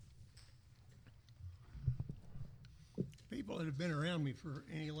that have been around me for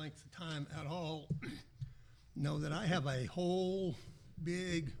any length of time at all know that I have a whole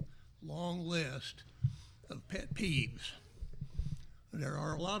big, long list of pet peeves. There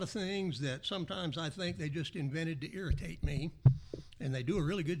are a lot of things that sometimes I think they just invented to irritate me, and they do a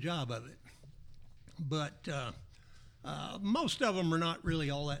really good job of it. But most of them are not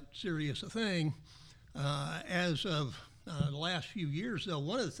really all that serious a thing. As of the last few years, though,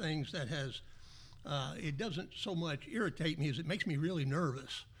 one of the things that has, it doesn't so much irritate me as it makes me really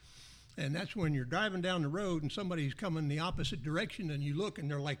nervous. And that's when you're driving down the road and somebody's coming the opposite direction and you look and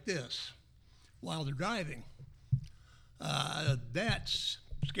they're like this while they're driving. That's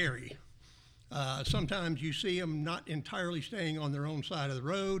scary. Sometimes you see them not entirely staying on their own side of the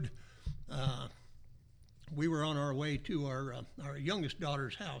road. We were on our way to our youngest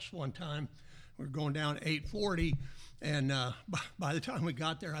daughter's house one time. We were going down 840, and by the time we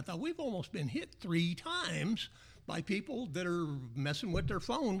got there, I thought we've almost been hit 3 times by people that are messing with their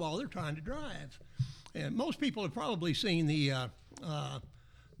phone while they're trying to drive. And most people have probably seen the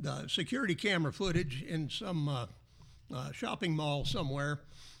security camera footage in some shopping mall somewhere.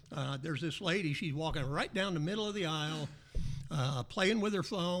 There's this lady, she's walking right down the middle of the aisle, playing with her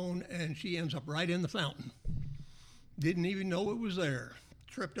phone, and she ends up right in the fountain. Didn't even know it was there.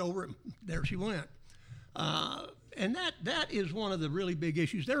 Tripped over it, there she went. And that is one of the really big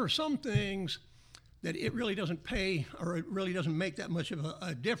issues. There are some things that it really doesn't pay, or it really doesn't make that much of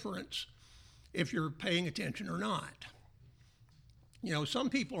a difference if you're paying attention or not. You know, some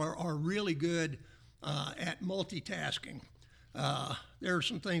people are really good at multitasking. There are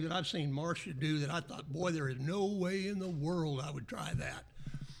some things that I've seen Marcia do that I thought, boy, there is no way in the world I would try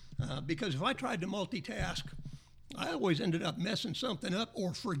that. Because if I tried to multitask, I always ended up messing something up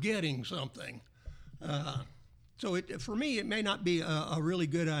or forgetting something. So for me, it may not be a really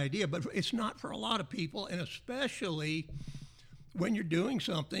good idea, but it's not for a lot of people, and especially when you're doing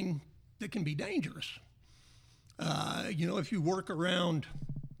something that can be dangerous. If you work around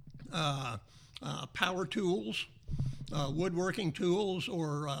power tools, woodworking tools,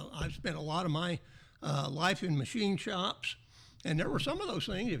 or I've spent a lot of my life in machine shops, and there were some of those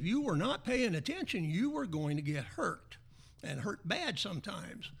things, if you were not paying attention, you were going to get hurt, and hurt bad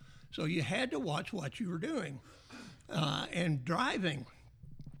sometimes. So you had to watch what you were doing. And driving,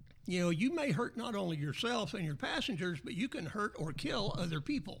 you may hurt not only yourself and your passengers, but you can hurt or kill other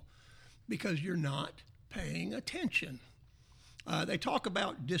people because you're not paying attention. They talk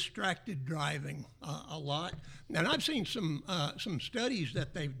about distracted driving a lot. And I've seen some studies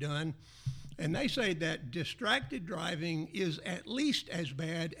that they've done, and they say that distracted driving is at least as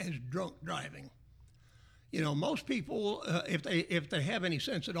bad as drunk driving. Most people, if they have any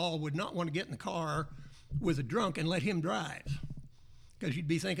sense at all, would not want to get in the car with a drunk and let him drive. Because you'd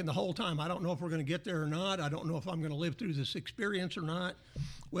be thinking the whole time, I don't know if we're going to get there or not. I don't know if I'm going to live through this experience or not.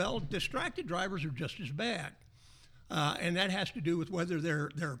 Well, distracted drivers are just as bad. And that has to do with whether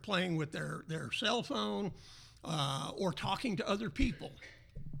they're playing with their cell phone or talking to other people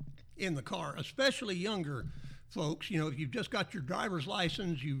in the car, especially younger folks. If you've just got your driver's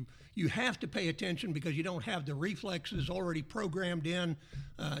license, you have to pay attention because you don't have the reflexes already programmed in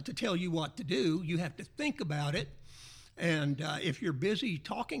to tell you what to do. You have to think about it. And if you're busy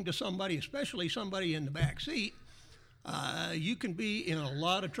talking to somebody, especially somebody in the back seat, you can be in a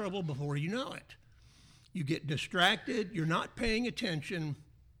lot of trouble before you know it. You get distracted, you're not paying attention,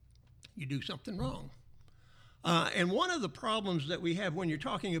 you do something wrong. And one of the problems that we have when you're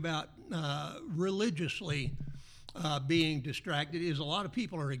talking about religiously being distracted is a lot of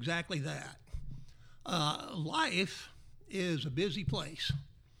people are exactly that. Life is a busy place.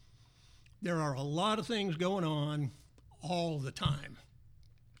 There are a lot of things going on all the time.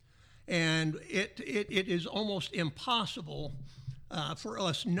 And it is almost impossible for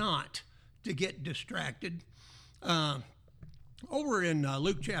us not to get distracted. Over in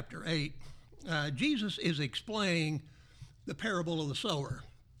Luke chapter 8, Jesus is explaining the parable of the sower.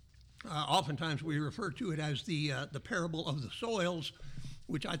 Oftentimes we refer to it as the parable of the soils,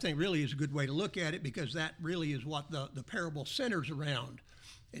 which I think really is a good way to look at it because that really is what the parable centers around.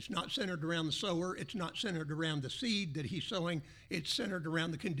 It's not centered around the sower. It's not centered around the seed that he's sowing. It's centered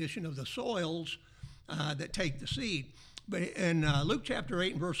around the condition of the soils that take the seed. But in Luke chapter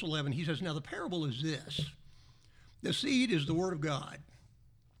 8 and verse 11, he says, "Now the parable is this. The seed is the word of God.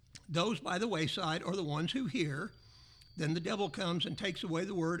 Those by the wayside are the ones who hear. Then the devil comes and takes away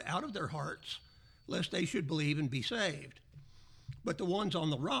the word out of their hearts, lest they should believe and be saved. But the ones on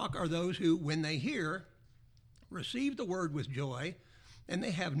the rock are those who, when they hear, receive the word with joy, and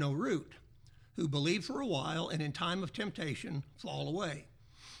they have no root, who believe for a while and in time of temptation fall away.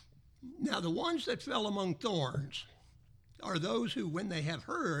 Now the ones that fell among thorns," are those who, when they have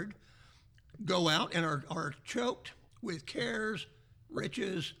heard, go out and are choked with cares,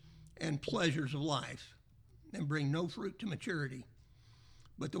 riches, and pleasures of life, and bring no fruit to maturity.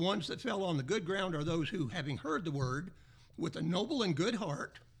 But the ones that fell on the good ground are those who, having heard the word, with a noble and good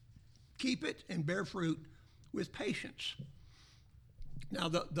heart, keep it and bear fruit with patience. Now,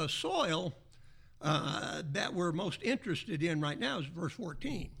 the soil that we're most interested in right now is verse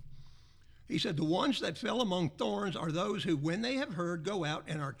 14. He said, the ones that fell among thorns are those who, when they have heard, go out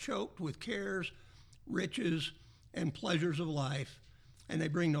and are choked with cares, riches, and pleasures of life, and they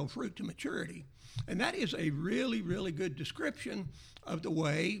bring no fruit to maturity. And that is a really, really good description of the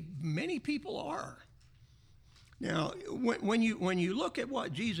way many people are. Now, when you look at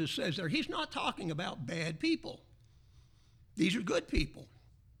what Jesus says there, he's not talking about bad people. These are good people.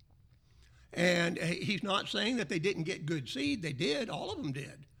 And he's not saying that they didn't get good seed. They did. All of them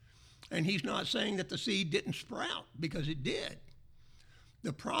did. And he's not saying that the seed didn't sprout, because it did.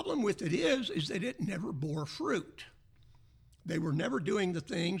 The problem with it is that it never bore fruit. They were never doing the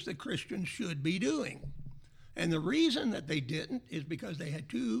things that Christians should be doing. And the reason that they didn't is because they had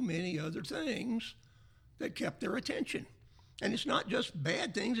too many other things that kept their attention. And it's not just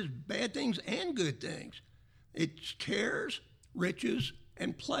bad things, it's bad things and good things. It's cares, riches,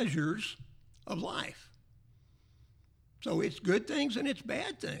 and pleasures of life. So it's good things and it's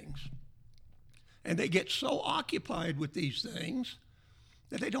bad things. And they get so occupied with these things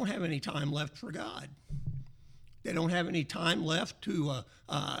that they don't have any time left for God. They don't have any time left to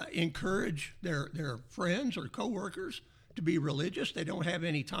encourage their friends or coworkers to be religious. They don't have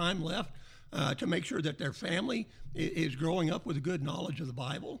any time left to make sure that their family is growing up with a good knowledge of the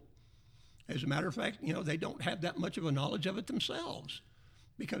Bible. As a matter of fact, they don't have that much of a knowledge of it themselves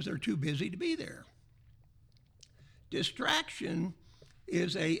because they're too busy to be there. Distraction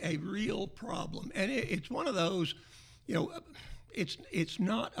is a real problem. And it's one of those, it's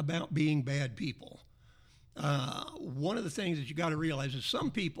not about being bad people. One of the things that you got to realize is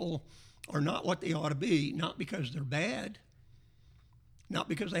some people are not what they ought to be, not because they're bad, not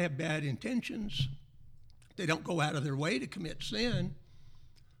because they have bad intentions. They don't go out of their way to commit sin.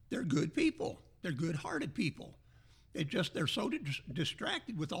 They're good people. They're good-hearted people. They're so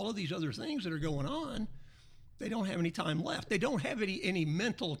distracted with all of these other things that are going on, they don't have any time left. They don't have any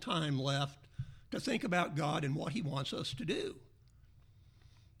mental time left to think about God and what he wants us to do.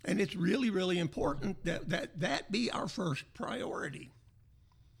 And it's really, really important that be our first priority.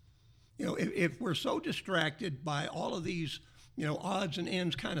 If we're so distracted by all of these, odds and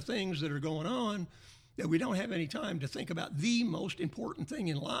ends kind of things that are going on, that we don't have any time to think about the most important thing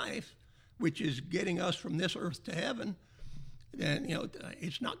in life, which is getting us from this earth to heaven, then,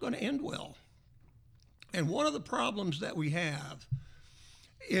 it's not going to end well. And one of the problems that we have,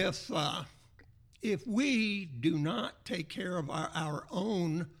 if we do not take care of our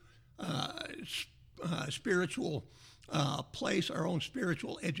own spiritual place, our own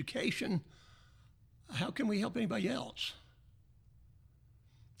spiritual education, how can we help anybody else?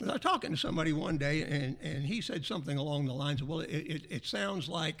 I was talking to somebody one day, and he said something along the lines of, well, it sounds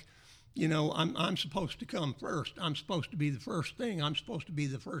like, I'm supposed to come first. I'm supposed to be the first thing. I'm supposed to be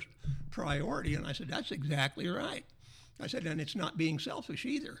the first priority. And I said, that's exactly right. I said, and it's not being selfish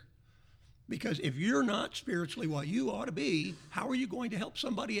either. Because if you're not spiritually what you ought to be, how are you going to help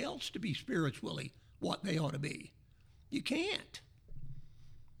somebody else to be spiritually what they ought to be? You can't.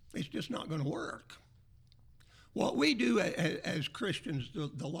 It's just not going to work. What we do as Christians,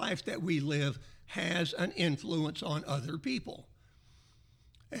 the life that we live, has an influence on other people.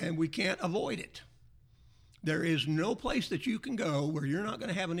 And we can't avoid it. There is no place that you can go where you're not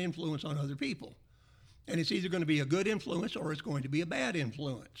going to have an influence on other people. And it's either going to be a good influence or it's going to be a bad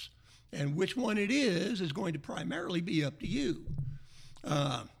influence. And which one it is going to primarily be up to you.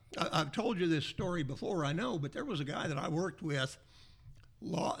 I've told you this story before, I know, but there was a guy that I worked with a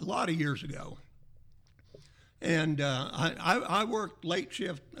lot of years ago. And I worked late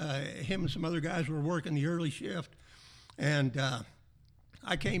shift. Him and some other guys were working the early shift. And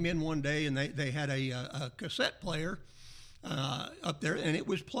I came in one day, and they had a cassette player up there, and it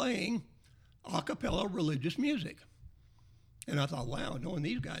was playing a cappella religious music. And I thought, wow, knowing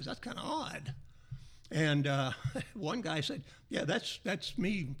these guys, that's kind of odd. And one guy said, yeah, that's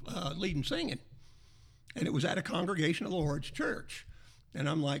me leading singing. And it was at a Congregation of the Lord's church. And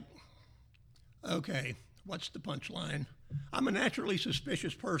I'm like, okay, what's the punchline? I'm a naturally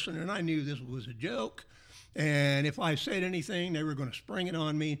suspicious person, and I knew this was a joke. And if I said anything, they were going to spring it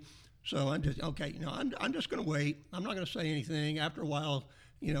on me. So I'm just, okay, I'm just going to wait. I'm not going to say anything. After a while,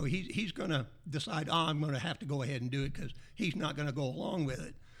 he's going to decide, I'm going to have to go ahead and do it because he's not going to go along with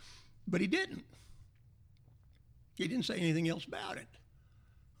it. But he didn't. He didn't say anything else about it.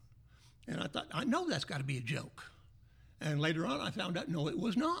 And I thought, I know that's got to be a joke. And later on, I found out, no, it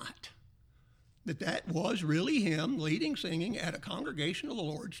was not. That was really him leading singing at a congregation of the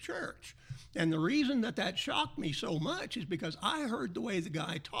Lord's church. And the reason that shocked me so much is because I heard the way the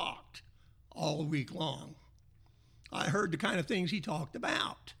guy talked all week long. I heard the kind of things he talked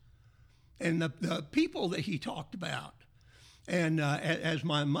about and the people that he talked about. And as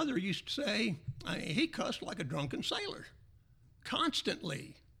my mother used to say, he cussed like a drunken sailor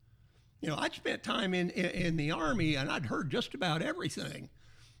constantly. You know, I'd spent time in the Army, and I'd heard just about everything.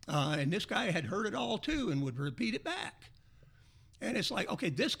 And this guy had heard it all, too, and would repeat it back. And it's like, okay,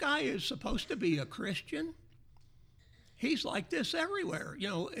 this guy is supposed to be a Christian. He's like this everywhere. You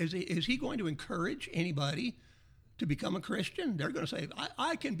know, is he going to encourage anybody to become a Christian? They're going to say,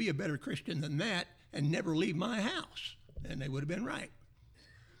 I can be a better Christian than that and never leave my house. And they would have been right.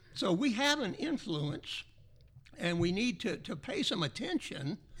 So we have an influence, and we need to pay some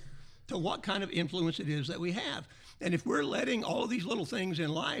attention to what kind of influence it is that we have. And if we're letting all of these little things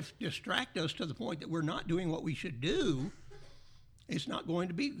in life distract us to the point that we're not doing what we should do, it's not going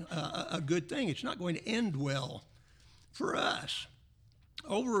to be a good thing. It's not going to end well for us.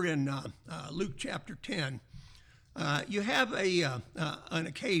 Over in Luke chapter 10, you have an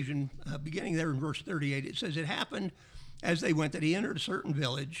occasion, beginning there in verse 38. It says, it happened as they went that he entered a certain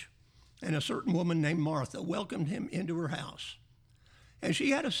village, and a certain woman named Martha welcomed him into her house. And she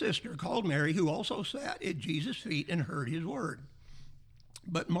had a sister called Mary who also sat at Jesus' feet and heard his word.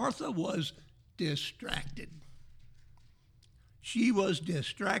 But Martha was distracted. She was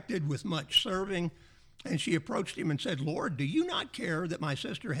distracted with much serving, and she approached him and said, Lord, do you not care that my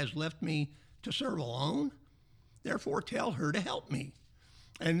sister has left me to serve alone? Therefore, tell her to help me.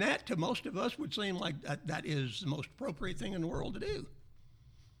 And that, to most of us, would seem like that is the most appropriate thing in the world to do.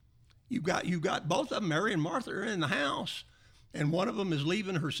 You've got both of them, Mary and Martha, are in the house, and one of them is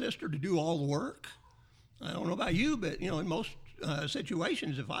leaving her sister to do all the work. I don't know about you, but, you know, in most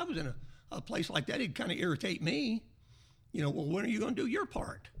situations, if I was in a place like that, it'd kind of irritate me. You know, well, when are you going to do your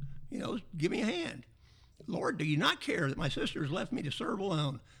part? You know, give me a hand. Lord, do you not care that my sister has left me to serve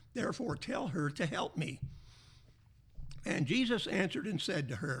alone? Therefore, tell her to help me. And Jesus answered and said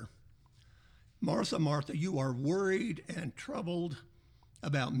to her, Martha, Martha, you are worried and troubled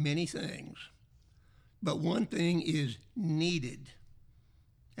about many things, but one thing is needed.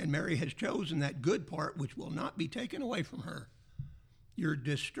 And Mary has chosen that good part which will not be taken away from her. You're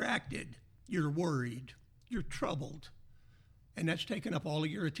distracted, you're worried, you're troubled, and that's taken up all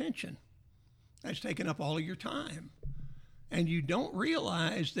of your attention. That's taken up all of your time. And you don't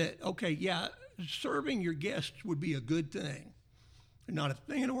realize that, okay, yeah, serving your guests would be a good thing. There's not a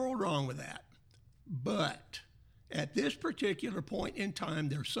thing in the world wrong with that. But at this particular point in time,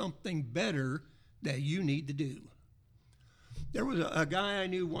 there's something better that you need to do. There was a guy I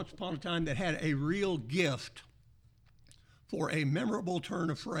knew once upon a time that had a real gift for a memorable turn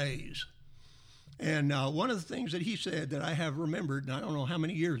of phrase. And one of the things that he said that I have remembered, and I don't know how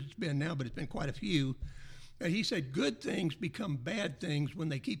many years it's been now, but it's been quite a few, that he said, good things become bad things when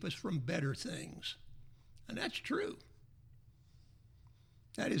they keep us from better things. And that's true.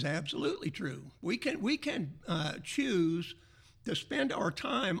 That is absolutely true. We can choose to spend our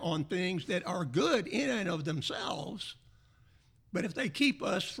time on things that are good in and of themselves, but if they keep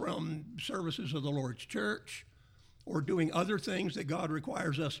us from services of the Lord's church or doing other things that God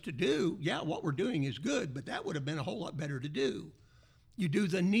requires us to do, yeah, what we're doing is good, but that would have been a whole lot better to do. You do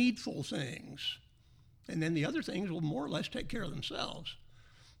the needful things, and then the other things will more or less take care of themselves.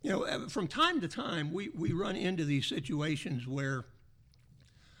 You know, from time to time, we run into these situations where,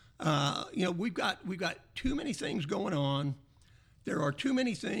 you know, we've got too many things going on. There are too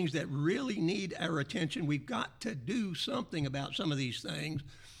many things that really need our attention. We've got to do something about some of these things.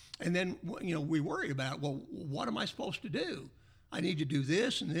 And then, you know, we worry about, well, what am I supposed to do? I need to do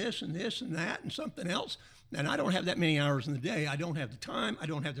this and this and this and that and something else. And I don't have that many hours in the day. I don't have the time. I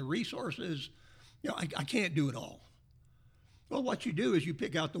don't have the resources. You know, I can't do it all. Well, what you do is you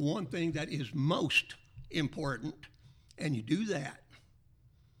pick out the one thing that is most important, and you do that.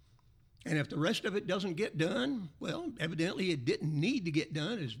 And if the rest of it doesn't get done, well, evidently it didn't need to get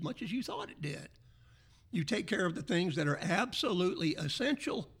done as much as you thought it did. You take care of the things that are absolutely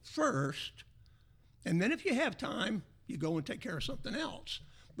essential first, and then if you have time, you go and take care of something else.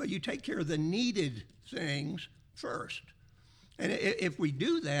 But you take care of the needed things first. And if we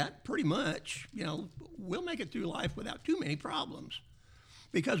do that, pretty much, you know, we'll make it through life without too many problems.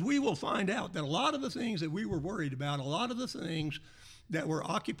 Because we will find out that a lot of the things that we were worried about, a lot of the things that were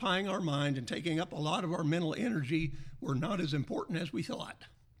occupying our mind and taking up a lot of our mental energy were not as important as we thought.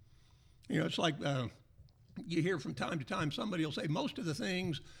 You know, it's like You hear from time to time somebody will say most of the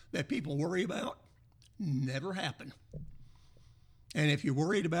things that people worry about never happen. And if you're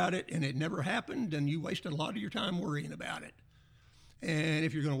worried about it and it never happened, then you wasted a lot of your time worrying about it. And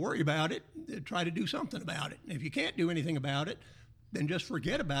if you're going to worry about it, try to do something about it. And if you can't do anything about it, then just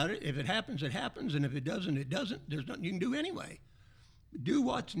forget about it. If it happens, it happens. And if it doesn't, it doesn't. There's nothing you can do anyway. Do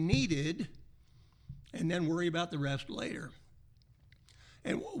what's needed and then worry about the rest later.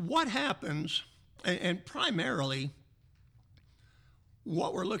 And what happens, and primarily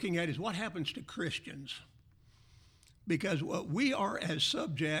what we're looking at is what happens to Christians. Because we are as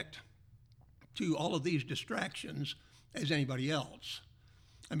subject to all of these distractions as anybody else.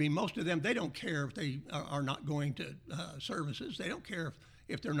 I mean, most of them, they don't care if they are not going to services. They don't care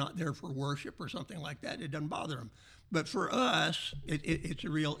if they're not there for worship or something like that. It doesn't bother them. But for us, it's a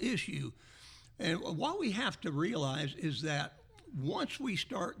real issue. And what we have to realize is that once we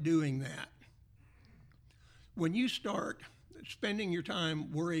start doing that, when you start spending your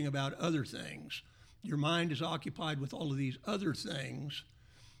time worrying about other things, your mind is occupied with all of these other things,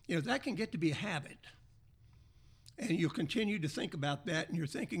 that can get to be a habit. And you'll continue to think about that, and you're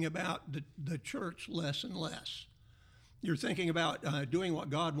thinking about the church less and less. You're thinking about doing what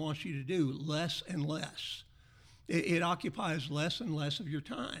God wants you to do less and less. It occupies less and less of your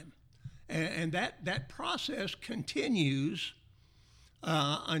time. And that process continues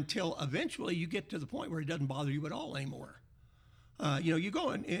until eventually you get to the point where it doesn't bother you at all anymore. You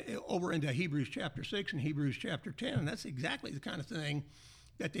go over into Hebrews chapter 6 and Hebrews chapter 10, and that's exactly the kind of thing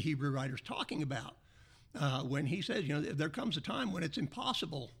that the Hebrew writer's talking about. When he says, there comes a time when it's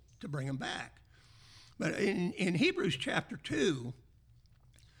impossible to bring them back. But in Hebrews chapter 2,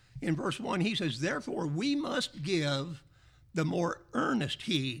 in verse 1, he says, therefore we must give the more earnest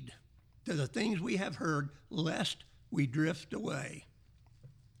heed to the things we have heard, lest we drift away.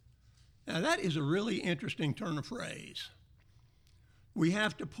 Now that is a really interesting turn of phrase. We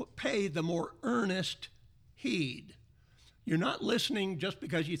have to pay the more earnest heed. You're not listening just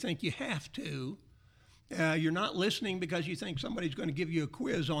because you think you have to. You're not listening because you think somebody's going to give you a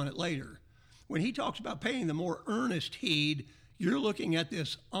quiz on it later. When he talks about paying the more earnest heed, you're looking at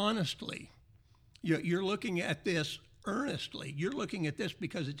this honestly. You're looking at this earnestly. You're looking at this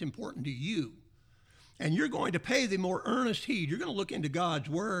because it's important to you. And you're going to pay the more earnest heed. You're going to look into God's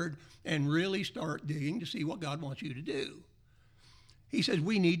word and really start digging to see what God wants you to do. He says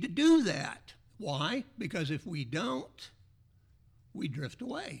we need to do that. Why? Because if we don't, we drift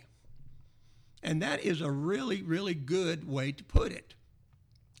away. And that is a really, really good way to put it.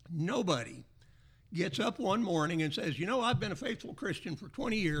 Nobody gets up one morning and says, I've been a faithful Christian for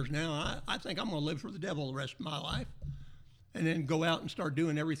 20 years now. I think I'm going to live for the devil the rest of my life. And then go out and start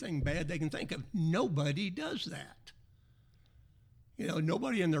doing everything bad they can think of. Nobody does that.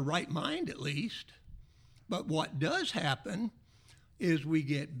 Nobody in their right mind, at least. But what does happen is we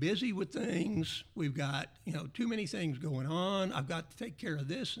get busy with things. We've got, too many things going on. I've got to take care of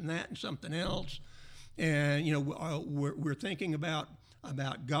this and that and something else. And, we're thinking about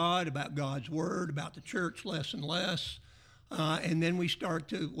God, about God's word, about the church less and less. And then we start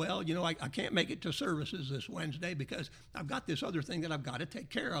to, I can't make it to services this Wednesday because I've got this other thing that I've got to take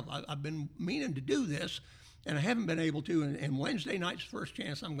care of. I've been meaning to do this, and I haven't been able to, and Wednesday night's the first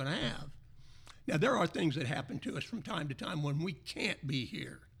chance I'm going to have. Now, there are things that happen to us from time to time when we can't be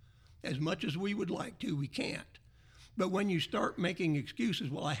here. As much as we would like to, we can't. But when you start making excuses,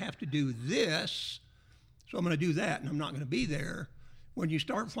 I have to do this, so I'm going to do that, and I'm not going to be there. When you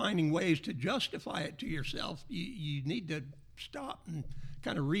start finding ways to justify it to yourself, you need to stop and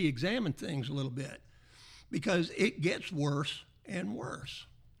kind of re-examine things a little bit, because it gets worse and worse.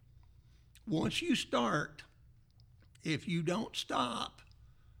 Once you start, if you don't stop,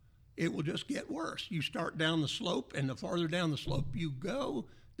 it will just get worse. You start down the slope, and the farther down the slope you go,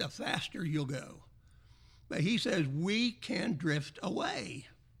 the faster you'll go. But he says we can drift away.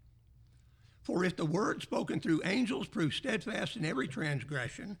 For if the word spoken through angels proved steadfast in every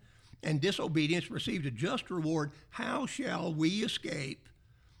transgression, and disobedience received a just reward, how shall we escape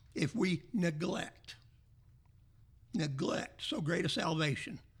if we neglect so great a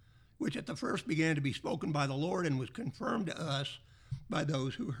salvation, which at the first began to be spoken by the Lord and was confirmed to us by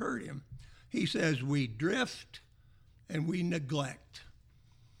those who heard him? He says we drift and we neglect.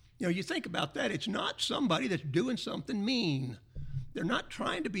 You think about that. It's not somebody that's doing something mean. They're not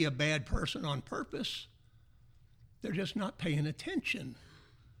trying to be a bad person on purpose. They're just not paying attention.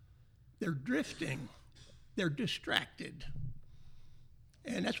 They're drifting. They're distracted.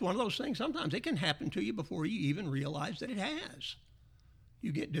 And that's one of those things. Sometimes it can happen to you before you even realize that it has.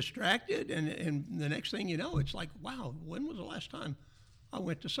 You get distracted, and the next thing you know, it's like, wow, when was the last time I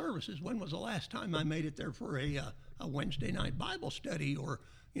went to services. When was the last time I made it there for a Wednesday night Bible study or,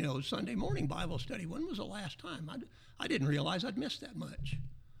 Sunday morning Bible study? When was the last time? I didn't realize I'd missed that much.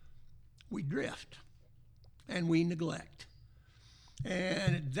 We drift and we neglect.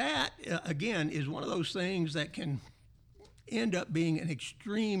 And that, again, is one of those things that can end up being an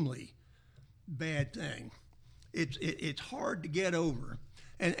extremely bad thing. It's hard to get over.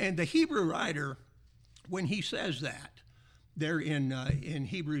 And the Hebrew writer, when he says that, there in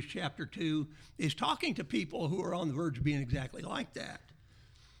Hebrews chapter 2, is talking to people who are on the verge of being exactly like that.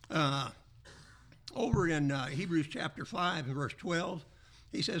 Over in Hebrews chapter 5 and verse 12,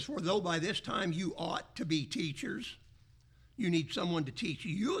 he says, "For though by this time you ought to be teachers, you need someone to teach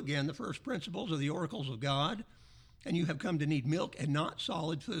you again the first principles of the oracles of God, and you have come to need milk and not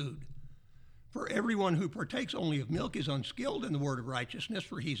solid food. For everyone who partakes only of milk is unskilled in the word of righteousness,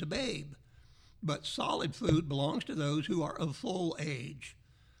 for he's a babe. But solid food belongs to those who are of full age,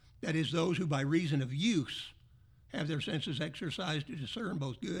 that is, those who by reason of use have their senses exercised to discern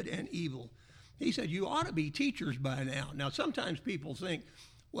both good and evil." He said, you ought to be teachers by now. Now, sometimes people think,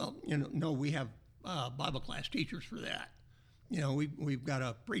 well, no, we have Bible class teachers for that. We've got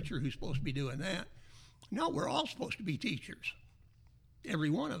a preacher who's supposed to be doing that. No, we're all supposed to be teachers,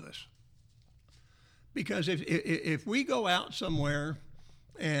 every one of us. Because if we go out somewhere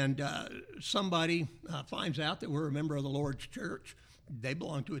and somebody finds out that we're a member of the Lord's church, they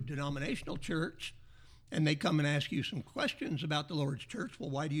belong to a denominational church, and they come and ask you some questions about the Lord's church. Well,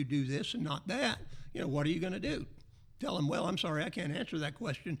 why do you do this and not that? What are you going to do? Tell them, well, I'm sorry, I can't answer that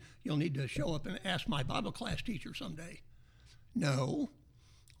question. You'll need to show up and ask my Bible class teacher someday. No,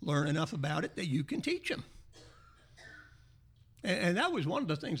 learn enough about it that you can teach them. And that was one of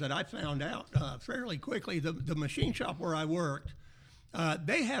the things that I found out fairly quickly. The machine shop where I worked,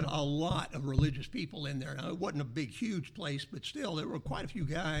 they had a lot of religious people in there. Now, it wasn't a big, huge place, but still, there were quite a few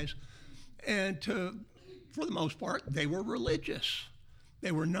guys. And for the most part, they were religious.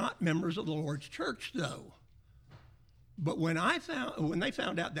 They were not members of the Lord's church, though. But when they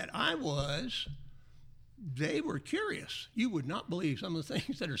found out that I was, they were curious. You would not believe some of the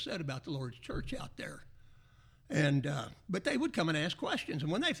things that are said about the Lord's church out there. And but they would come and ask questions.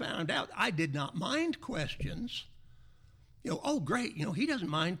 And when they found out I did not mind questions, oh, great, he doesn't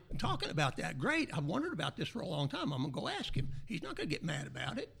mind talking about that. Great, I've wondered about this for a long time. I'm going to go ask him. He's not going to get mad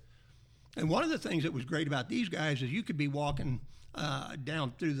about it. And one of the things that was great about these guys is you could be walking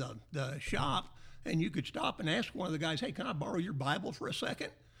down through the shop, and you could stop and ask one of the guys, hey, can I borrow your Bible for a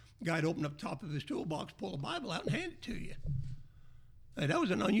second? The guy'd open up the top of his toolbox, pull a Bible out, and hand it to you. And that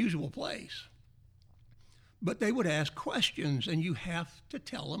was an unusual place. But they would ask questions, and you have to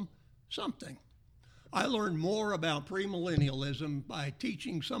tell them something. I learned more about premillennialism by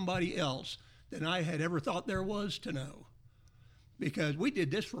teaching somebody else than I had ever thought there was to know. Because we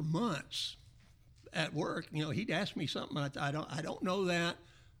did this for months at work. He'd ask me something, I don't know that.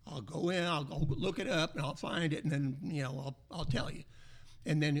 I'll go in, I'll go look it up, and I'll find it, and then, I'll tell you.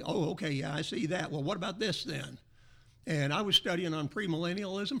 And then, oh, okay, yeah, I see that. Well, what about this then? And I was studying on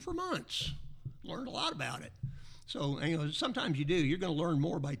premillennialism for months. Learned a lot about it. So, sometimes you do. You're going to learn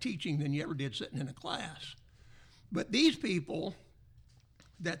more by teaching than you ever did sitting in a class. But these people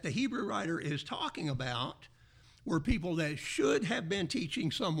that the Hebrew writer is talking about were people that should have been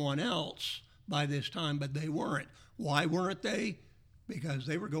teaching someone else by this time, but they weren't. Why weren't they? Because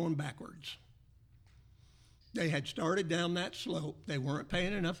they were going backwards. They had started down that slope. They weren't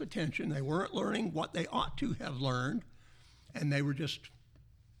paying enough attention. They weren't learning what they ought to have learned, and they were just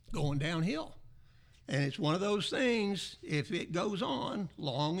going downhill. And it's one of those things, if it goes on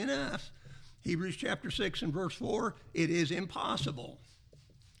long enough, Hebrews chapter 6 and verse 4, it is impossible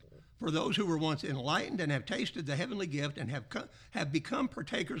for those who were once enlightened and have tasted the heavenly gift and have become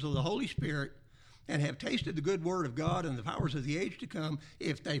partakers of the Holy Spirit and have tasted the good word of God and the powers of the age to come,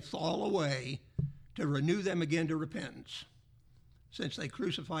 if they fall away, to renew them again to repentance, since they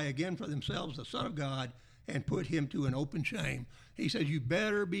crucify again for themselves the Son of God and put him to an open shame. He says, you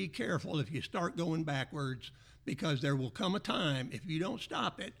better be careful if you start going backwards, because there will come a time, if you don't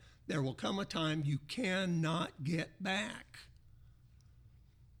stop it, there will come a time you cannot get back.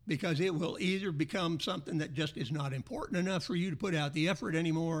 Because it will either become something that just is not important enough for you to put out the effort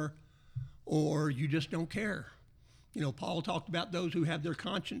anymore, or you just don't care. Paul talked about those who have their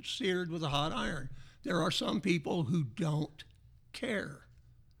conscience seared with a hot iron. There are some people who don't care.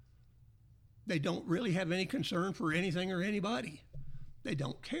 They don't really have any concern for anything or anybody. They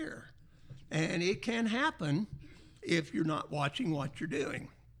don't care. And it can happen if you're not watching what you're doing.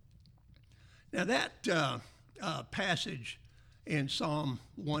 Now that passage in Psalm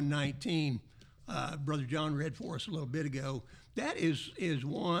 119, Brother John read for us a little bit ago, that is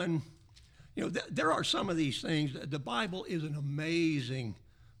one. There are some of these things. The Bible is an amazing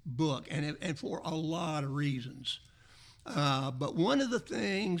book, and for a lot of reasons. But one of the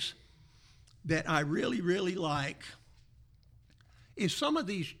things that I really, really like is some of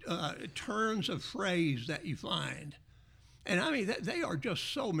these turns of phrase that you find. And I mean, they are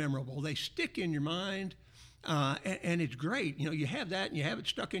just so memorable. They stick in your mind, and it's great. You have that, and you have it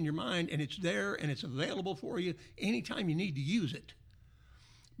stuck in your mind, and it's there, and it's available for you anytime you need to use it.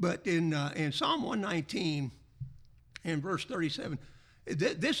 But in Psalm 119, in verse 37,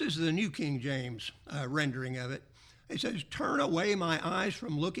 this is the New King James rendering of it. It says, "Turn away my eyes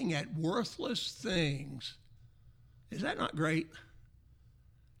from looking at worthless things." Is that not great?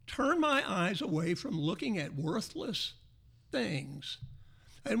 Turn my eyes away from looking at worthless things.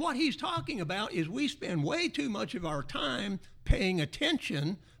 And what he's talking about is we spend way too much of our time paying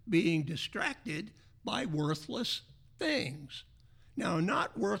attention, being distracted by worthless things. Now,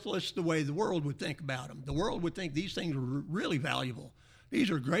 not worthless the way the world would think about them. The world would think these things are really valuable. These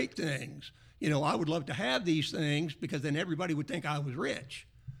are great things. I would love to have these things because then everybody would think I was rich.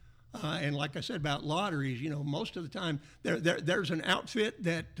 And like I said about lotteries, most of the time there's an outfit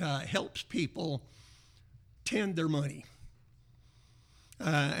that helps people tend their money.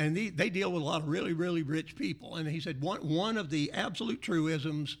 And they deal with a lot of really, really rich people. And he said one of the absolute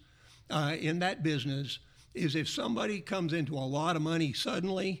truisms in that business is if somebody comes into a lot of money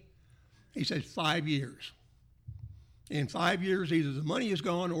suddenly, he says 5 years. In 5 years, either the money is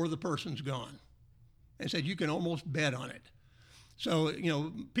gone or the person's gone. And said you can almost bet on it. So,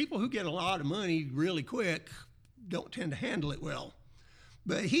 people who get a lot of money really quick don't tend to handle it well.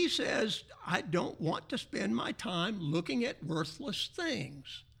 But he says, I don't want to spend my time looking at worthless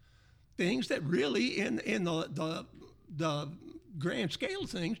things that really in the grand scale of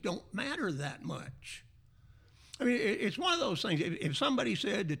things don't matter that much. I mean, it's one of those things. If somebody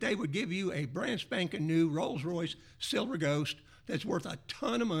said that they would give you a brand spanking new Rolls-Royce Silver Ghost that's worth a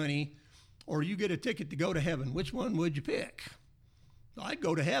ton of money, or you get a ticket to go to heaven, which one would you pick? I'd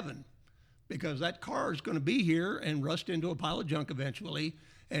go to heaven because that car is going to be here and rust into a pile of junk eventually,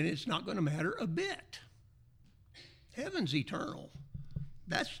 and it's not going to matter a bit. Heaven's eternal.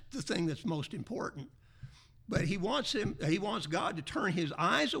 That's the thing that's most important. But he wants God to turn his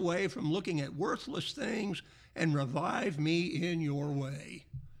eyes away from looking at worthless things and revive me in your way.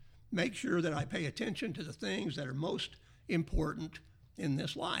 Make sure that I pay attention to the things that are most important in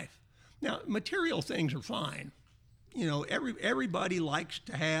this life. Now, material things are fine. Everybody likes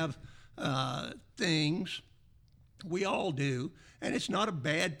to have things. We all do. And it's not a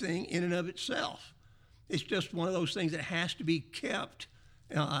bad thing in and of itself. It's just one of those things that has to be kept,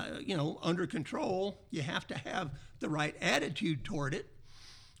 under control. You have to have the right attitude toward it.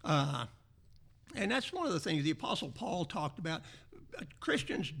 And that's one of the things the Apostle Paul talked about.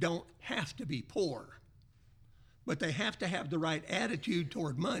 Christians don't have to be poor, but they have to have the right attitude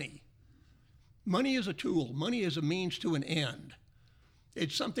toward money. Money is a tool. Money is a means to an end.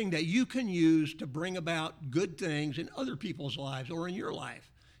 It's something that you can use to bring about good things in other people's lives or in your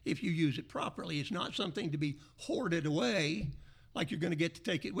life if you use it properly. It's not something to be hoarded away like you're going to get to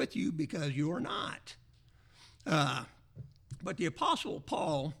take it with you because you are not. But the Apostle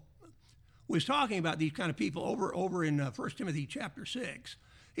Paul was talking about these kind of people over in 1 Timothy chapter 6.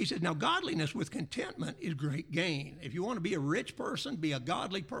 He said, now godliness with contentment is great gain. If you want to be a rich person, be a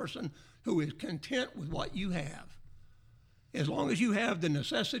godly person who is content with what you have. As long as you have the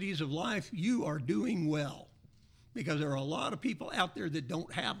necessities of life, you are doing well, because there are a lot of people out there that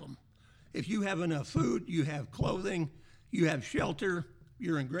don't have them. If you have enough food, you have clothing, you have shelter,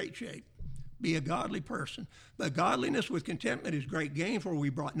 you're in great shape. Be a godly person. But godliness with contentment is great gain, for we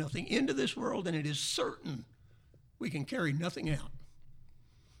brought nothing into this world, and it is certain we can carry nothing out.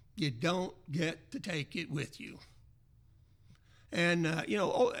 You don't get to take it with you. And,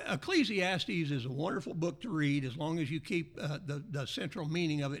 Ecclesiastes is a wonderful book to read as long as you keep the central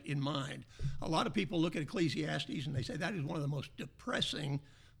meaning of it in mind. A lot of people look at Ecclesiastes and they say that is one of the most depressing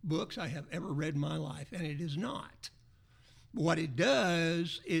books I have ever read in my life, and it is not. What it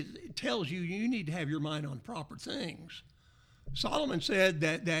does is it tells you need to have your mind on proper things. Solomon said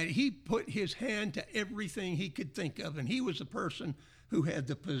that he put his hand to everything he could think of, and he was the person who had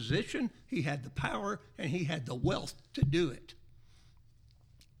the position, he had the power, and he had the wealth to do it.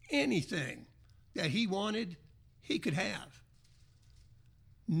 Anything that he wanted, he could have.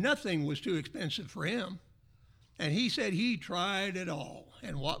 Nothing was too expensive for him. And he said he tried it all.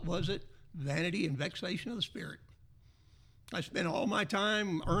 And what was it? Vanity and vexation of the spirit. I spent all my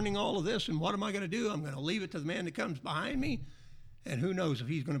time earning all of this, and what am I going to do? I'm going to leave it to the man that comes behind me. And who knows if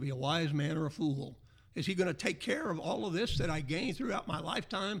he's going to be a wise man or a fool. Is he going to take care of all of this that I gained throughout my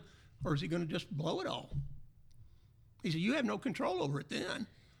lifetime, or is he going to just blow it all? He said, you have no control over it then.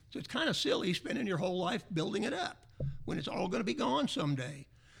 So it's kind of silly spending your whole life building it up when it's all going to be gone someday.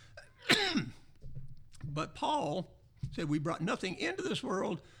 But Paul said, we brought nothing into this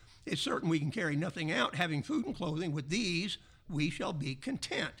world. It's certain we can carry nothing out, having food and clothing. With these we shall be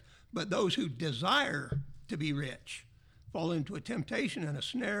content. But those who desire to be rich fall into a temptation and a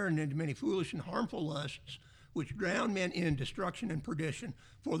snare and into many foolish and harmful lusts, which drown men in destruction and perdition.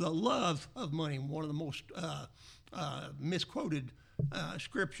 For the love of money, one of the most misquoted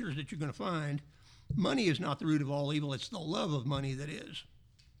scriptures that you're going to find, money is not the root of all evil, it's the love of money that is.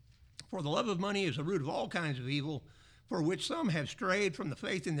 For the love of money is the root of all kinds of evil, for which some have strayed from the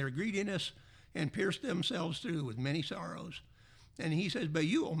faith in their greediness and pierced themselves through with many sorrows. And he says, but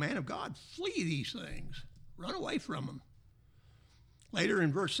you, O man of God, flee these things. Run away from them. Later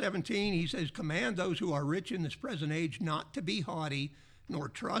in verse 17, he says, command those who are rich in this present age not to be haughty, nor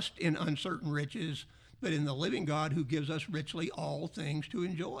trust in uncertain riches, but in the living God who gives us richly all things to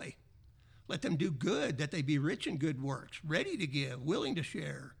enjoy. Let them do good, that they be rich in good works, ready to give, willing to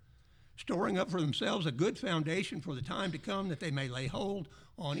share, storing up for themselves a good foundation for the time to come, that they may lay hold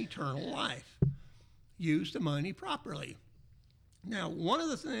on eternal life. Use the money properly. Now, one of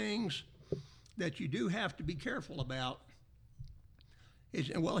the things that you do have to be careful about is,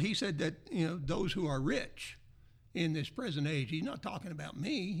 well, he said that, those who are rich in this present age, he's not talking about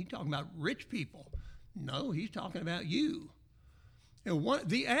me, he's talking about rich people. No, he's talking about you.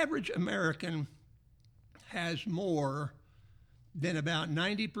 The average American has more than about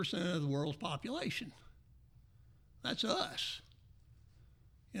 90% of the world's population. That's us.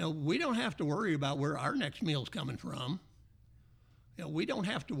 We don't have to worry about where our next meal's coming from. We don't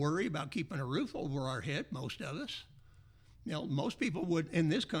have to worry about keeping a roof over our head, most of us. Most people in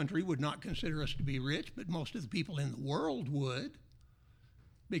this country would not consider us to be rich, but most of the people in the world would,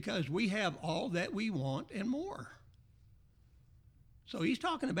 because we have all that we want and more. So he's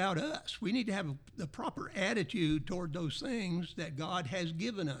talking about us. We need to have the proper attitude toward those things that God has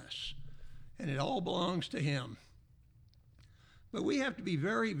given us, and it all belongs to him. But we have to be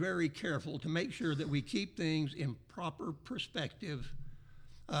very, very careful to make sure that we keep things in proper perspective,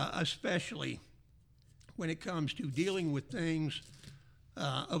 especially when it comes to dealing with things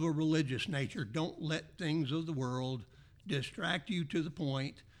of a religious nature. Don't let things of the world distract you to the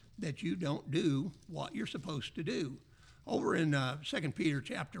point that you don't do what you're supposed to do. Over in 2 Peter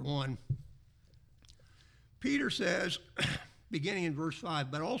chapter 1, Peter says, beginning in verse 5,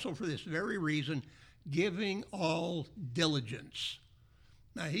 but also for this very reason, giving all diligence.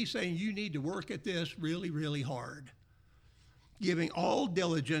 Now he's saying you need to work at this really, really hard. Giving all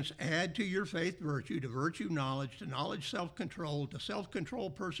diligence, add to your faith virtue, to virtue knowledge, to knowledge self-control, to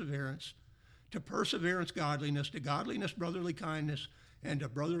self-control perseverance, to perseverance godliness, to godliness brotherly kindness, and to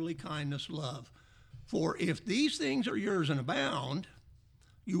brotherly kindness love. For if these things are yours and abound,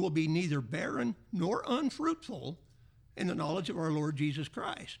 you will be neither barren nor unfruitful in the knowledge of our Lord Jesus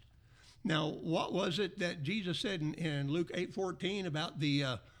Christ. Now, what was it that Jesus said in Luke 8:14 about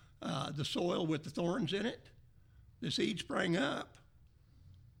the soil with the thorns in it? The seed sprang up,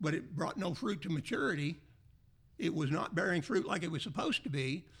 but it brought no fruit to maturity. It was not bearing fruit like it was supposed to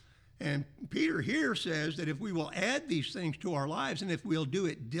be. And Peter here says that if we will add these things to our lives, and if we'll do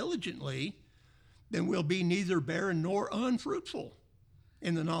it diligently, then we'll be neither barren nor unfruitful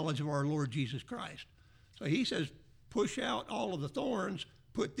in the knowledge of our Lord Jesus Christ. So he says, push out all of the thorns,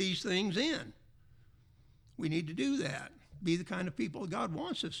 put these things in. We need to do that. Be the kind of people God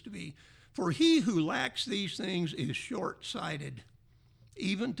wants us to be. For he who lacks these things is short-sighted,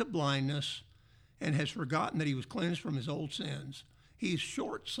 even to blindness, and has forgotten that he was cleansed from his old sins. He's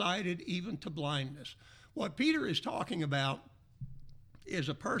short-sighted even to blindness. What Peter is talking about is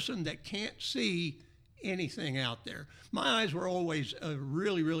a person that can't see anything out there. My eyes were always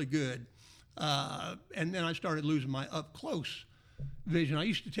really, really good. And then I started losing my up-close vision. I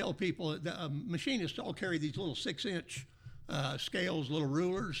used to tell people that machinists all carry these little 6-inch scales, little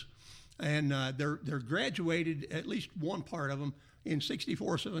rulers, and they're graduated, at least one part of them, in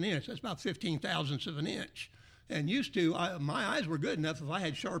 64ths of an inch. That's about 15 thousandths of an inch. And used to, my eyes were good enough. If I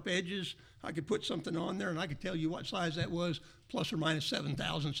had sharp edges, I could put something on there and I could tell you what size that was, plus or minus 7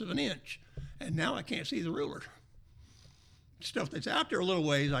 thousandths of an inch. And now I can't see the ruler. Stuff that's out there a little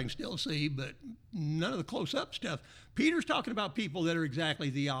ways I can still see, but none of the close-up stuff. Peter's talking about people that are exactly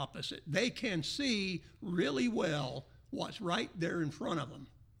the opposite. They can see really well what's right there in front of them.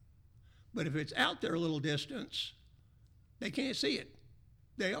 But if it's out there a little distance, they can't see it.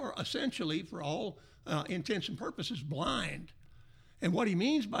 They are essentially, for all intents and purposes, blind. And what he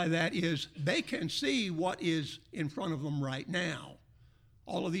means by that is they can see what is in front of them right now.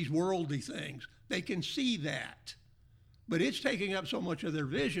 All of these worldly things, they can see that. But it's taking up so much of their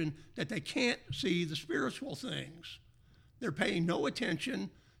vision that they can't see the spiritual things. They're paying no attention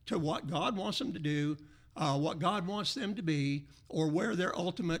to what God wants them to do, what God wants them to be, or where their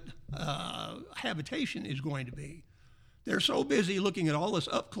ultimate habitation is going to be. They're so busy looking at all this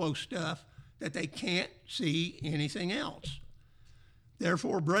up-close stuff that they can't see anything else.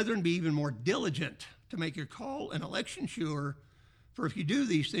 Therefore, brethren, be even more diligent to make your call and election sure, for if you do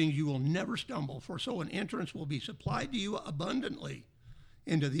these things, you will never stumble, for so an entrance will be supplied to you abundantly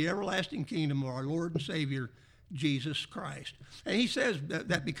into the everlasting kingdom of our Lord and Savior, Jesus Christ. And he says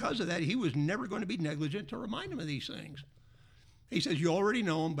that because of that, he was never going to be negligent to remind them of these things. He says, you already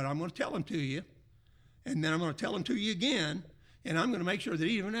know them, but I'm going to tell them to you, and then I'm going to tell them to you again, and I'm going to make sure that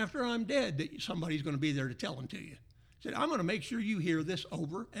even after I'm dead, that somebody's going to be there to tell them to you. He said, I'm going to make sure you hear this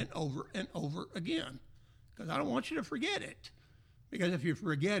over and over and over again, because I don't want you to forget it. Because if you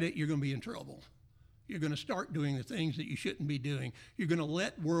forget it, you're going to be in trouble. You're going to start doing the things that you shouldn't be doing. You're going to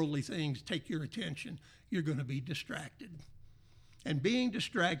let worldly things take your attention. You're going to be distracted. And being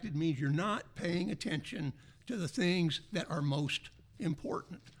distracted means you're not paying attention to the things that are most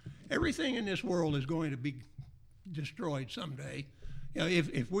important. Everything in this world is going to be destroyed someday. You know,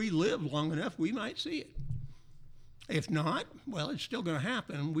 if we live long enough, we might see it. If not, well, it's still going to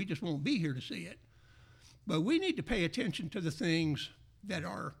happen. We just won't be here to see it. But we need to pay attention to the things that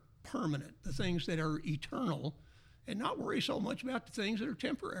are permanent, the things that are eternal, and not worry so much about the things that are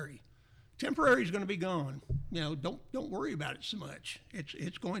temporary. Temporary is going to be gone. You know, don't worry about it so much.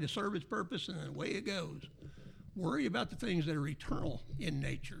 It's going to serve its purpose, and away it goes. Worry about the things that are eternal in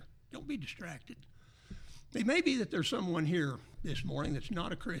nature. Don't be distracted. It may be that there's someone here this morning that's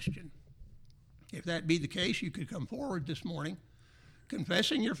not a Christian. If that be the case, you could come forward this morning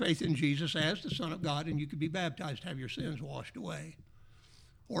confessing your faith in Jesus as the Son of God, and you could be baptized, have your sins washed away.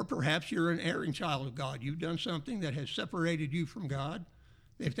 Or perhaps you're an erring child of God. You've done something that has separated you from God.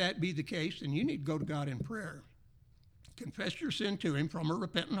 If that be the case, then you need to go to God in prayer. Confess your sin to him from a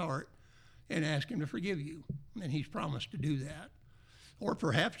repentant heart and ask him to forgive you. And he's promised to do that. Or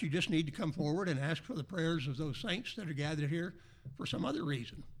perhaps you just need to come forward and ask for the prayers of those saints that are gathered here for some other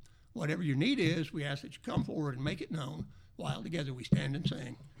reason. Whatever your need is, we ask that you come forward and make it known while together we stand and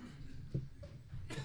sing.